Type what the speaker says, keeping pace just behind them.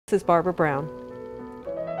This is Barbara Brown.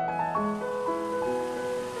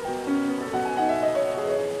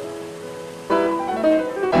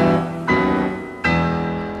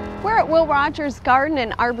 We're at Will Rogers Garden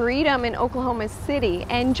and Arboretum in Oklahoma City,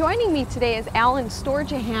 and joining me today is Allan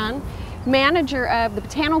Storjohann, manager of the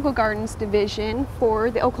Botanical Gardens Division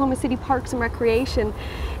for the Oklahoma City Parks and Recreation.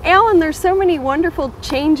 Allan, there's so many wonderful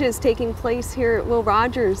changes taking place here at Will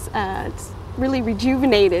Rogers. It's really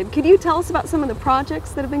rejuvenated. Could you tell us about some of the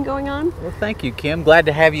projects that have been going on? Well, thank you, Kim. Glad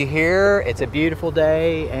to have you here. It's a beautiful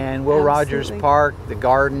day, and Will Rogers Park, the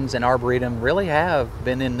gardens, and Arboretum really have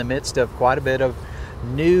been in the midst of quite a bit of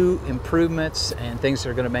new improvements and things that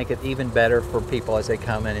are going to make it even better for people as they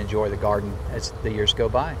come and enjoy the garden as the years go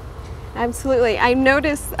by. Absolutely. I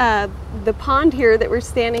noticed the pond here that we're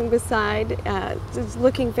standing beside is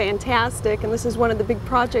looking fantastic, and this is one of the big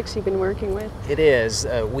projects you've been working with. It is.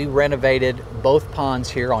 We renovated both ponds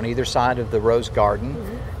here on either side of the rose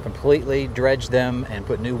garden, completely dredged them and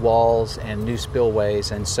put new walls and new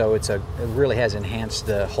spillways, and so it really has enhanced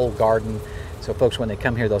the whole garden. So folks, when they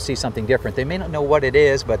come here, they'll see something different. They may not know what it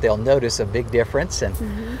is, but they'll notice a big difference. And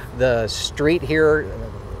the street here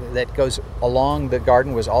that goes along the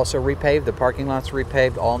garden was also repaved. The parking lot's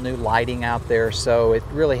repaved, all new lighting out there. So it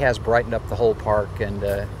really has brightened up the whole park, and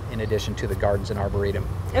in addition to the gardens and Arboretum.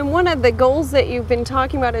 And one of the goals that you've been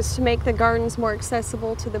talking about is to make the gardens more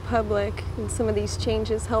accessible to the public, and some of these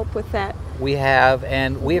changes help with that. We have,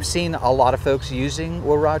 and we have seen a lot of folks using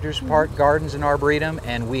Will Rogers Park Gardens and Arboretum,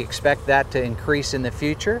 and we expect that to increase in the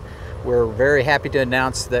future. We're very happy to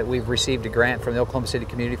announce that we've received a grant from the Oklahoma City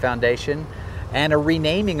Community Foundation and a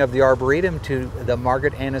renaming of the Arboretum to the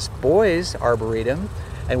Margaret Annis Boys Arboretum.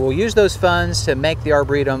 And we'll use those funds to make the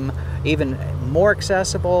Arboretum even more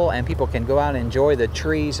accessible, and people can go out and enjoy the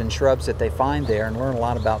trees and shrubs that they find there and learn a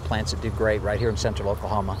lot about plants that do great right here in central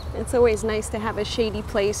Oklahoma. It's always nice to have a shady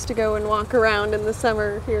place to go and walk around in the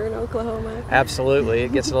summer here in Oklahoma. Absolutely.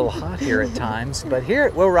 It gets a little hot here at times, but here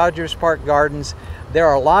at Will Rogers Park Gardens, there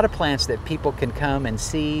are a lot of plants that people can come and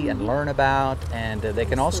see and learn about, and they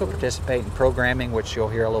can also participate in programming, which you'll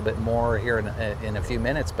hear a little bit more here in a few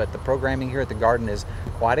minutes. But the programming here at the garden is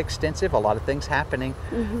quite extensive, a lot of things happening,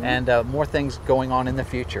 and more things going on in the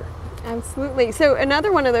future. Absolutely. So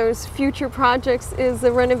another one of those future projects is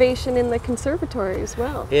the renovation in the conservatory as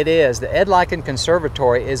well. It is. The Ed Lycan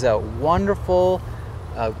Conservatory is a wonderful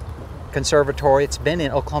conservatory. It's been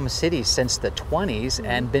in Oklahoma City since the 20s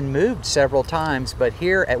and been moved several times, but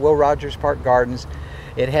here at Will Rogers Park Gardens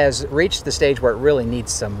it has reached the stage where it really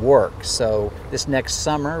needs some work. So this next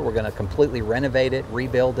summer we're going to completely renovate it,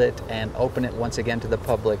 rebuild it, and open it once again to the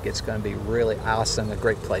public. It's going to be really awesome, a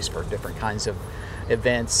great place for different kinds of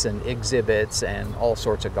events and exhibits and all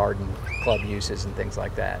sorts of garden club uses and things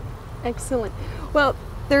like that. Excellent. Well,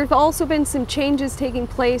 there have also been some changes taking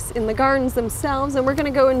place in the gardens themselves, and we're going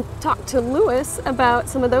to go and talk to Lewis about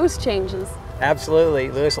some of those changes. Absolutely.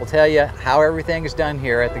 Lewis will tell you how everything is done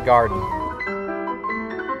here at the garden.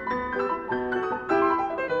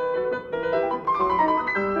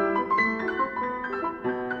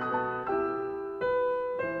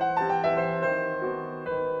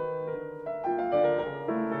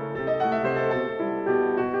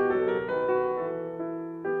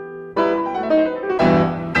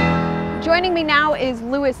 Joining me now is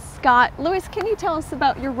Lewis Scott. Lewis, can you tell us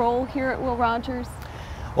about your role here at Will Rogers?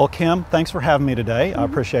 Well, Kim, thanks for having me today. I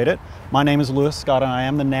appreciate it. My name is Lewis Scott, and I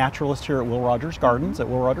am the naturalist here at Will Rogers Gardens at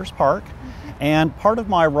Will Rogers Park. And part of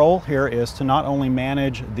my role here is to not only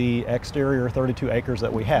manage the exterior 32 acres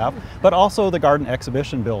that we have, but also the garden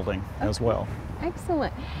exhibition building as well.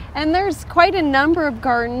 Excellent. And there's quite a number of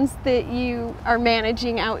gardens that you are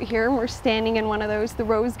managing out here, and we're standing in one of those, the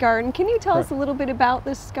Rose Garden. Can you tell us a little bit about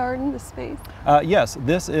this garden, this space? Yes,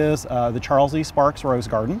 this is the Charles E. Sparks Rose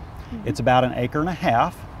Garden. It's about 1.5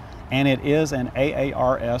 acres, and it is an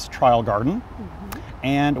AARS trial garden.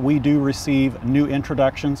 And we do receive new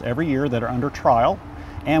introductions every year that are under trial.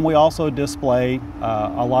 And we also display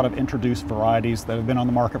a lot of introduced varieties that have been on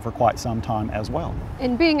the market for quite some time as well.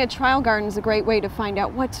 And being a trial garden is a great way to find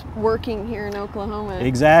out what's working here in Oklahoma.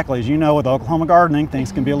 Exactly. As you know, with Oklahoma gardening,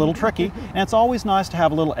 things can be a little tricky. And it's always nice to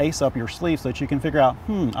have a little ace up your sleeve so that you can figure out,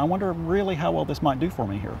 I wonder really how well this might do for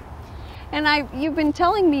me here. And you've been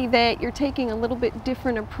telling me that you're taking a little bit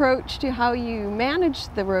different approach to how you manage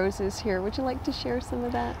the roses here. Would you like to share some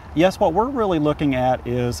of that? Yes, what we're really looking at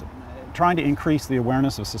is trying to increase the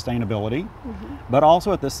awareness of sustainability, but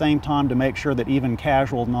also at the same time to make sure that even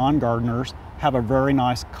casual non-gardeners have a very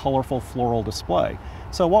nice colorful floral display.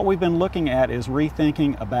 So what we've been looking at is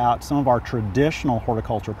rethinking about some of our traditional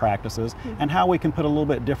horticulture practices and how we can put a little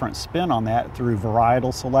bit different spin on that through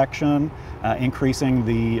varietal selection, increasing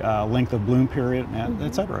the length of bloom period,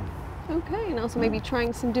 etc. Okay, and also maybe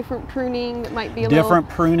trying some different pruning that might be different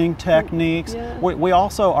pruning techniques. Yeah. We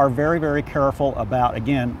also are very, very careful about,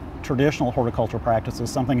 again, traditional horticulture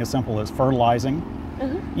practices, something as simple as fertilizing.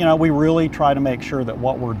 You know, we really try to make sure that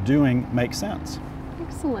what we're doing makes sense.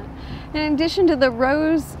 Excellent. In addition to the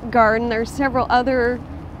rose garden, there's several other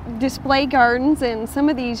display gardens, and some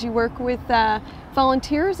of these you work with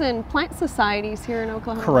volunteers and plant societies here in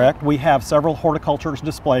Oklahoma. Correct. We have several horticulture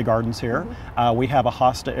display gardens here. We have a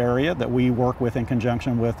hosta area that we work with in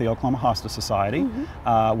conjunction with the Oklahoma Hosta Society.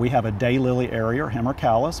 We have a daylily area, or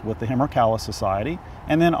Hemercalis, with the Hemercalis Society,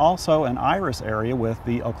 and then also an iris area with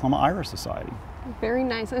the Oklahoma Iris Society. Very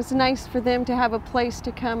nice. It's nice for them to have a place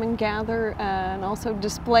to come and gather and also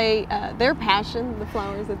display their passion, the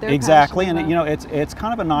flowers that they're exactly, passionate and you know, it's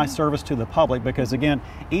kind of a nice service to the public, because again,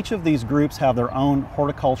 each of these groups have their own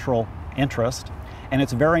horticultural interest, and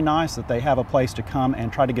it's very nice that they have a place to come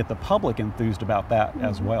and try to get the public enthused about that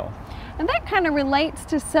as well. And that kind of relates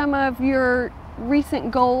to some of your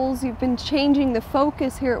recent goals. You've been changing the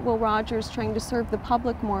focus here at Will Rogers, trying to serve the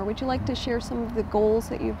public more. Would you like to share some of the goals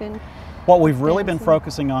that you've been What we've really been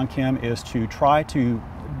focusing on, Kim, is to try to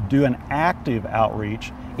do an active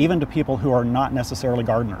outreach even to people who are not necessarily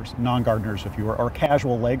gardeners, non-gardeners if you were, or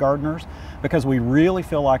casual lay gardeners, because we really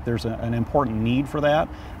feel like there's an important need for that.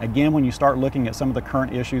 Again, when you start looking at some of the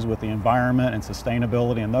current issues with the environment and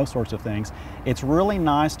sustainability and those sorts of things, it's really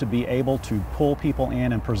nice to be able to pull people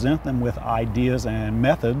in and present them with ideas and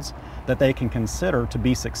methods that they can consider to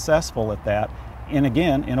be successful at that, and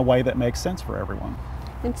again, in a way that makes sense for everyone.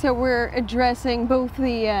 And so we're addressing both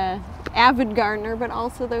the avid gardener, but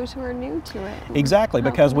also those who are new to it. Exactly,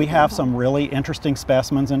 because we have some really interesting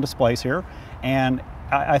specimens and displays here, and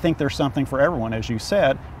I think there's something for everyone. As you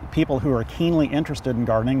said, people who are keenly interested in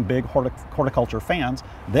gardening, big horticulture fans,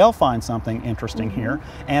 they'll find something interesting here.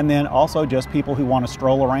 And then also just people who want to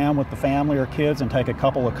stroll around with the family or kids and take a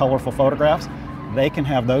couple of colorful photographs, they can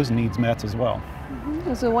have those needs met as well.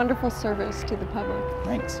 It's a wonderful service to the public.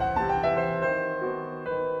 Thanks.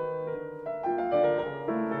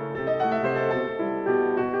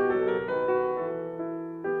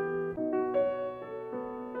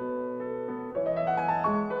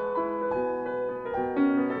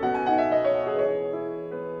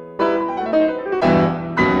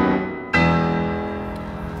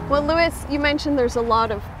 Well, Louis, you mentioned there's a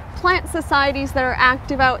lot of plant societies that are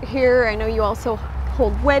active out here. I know you also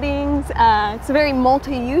hold weddings. It's a very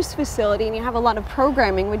multi-use facility, and you have a lot of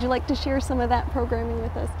programming. Would you like to share some of that programming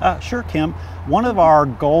with us? Sure, Kim. One of our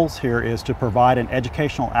goals here is to provide an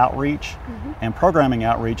educational outreach and programming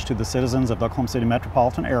outreach to the citizens of the Oklahoma City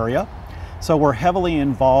metropolitan area. So we're heavily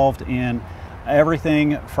involved in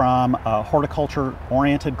everything from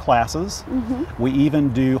horticulture-oriented classes. We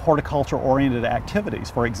even do horticulture-oriented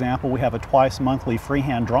activities. For example, we have a twice-monthly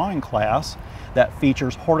freehand drawing class that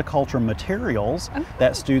features horticulture materials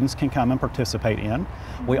that students can come and participate in.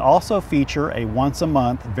 We also feature a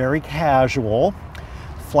once-a-month, very casual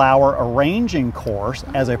flower arranging course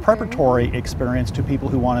as a preparatory experience to people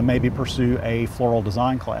who want to maybe pursue a floral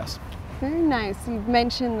design class. Very nice. You've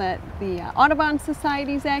mentioned that the Audubon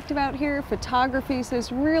Society is active out here, photography, so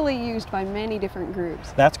it's really used by many different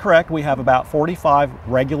groups. That's correct. We have about 45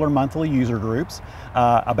 regular monthly user groups.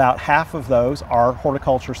 About half of those are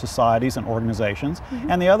horticulture societies and organizations,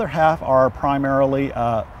 and the other half are primarily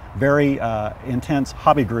very intense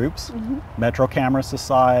hobby groups, Metro Camera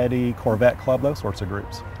Society, Corvette Club, those sorts of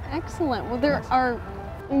groups. Excellent. Well, there are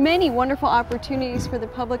many wonderful opportunities for the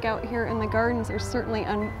public out here, and the gardens are certainly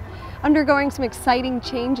undergoing some exciting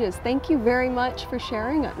changes. Thank you very much for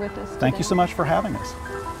sharing it with us today. Thank you so much for having us.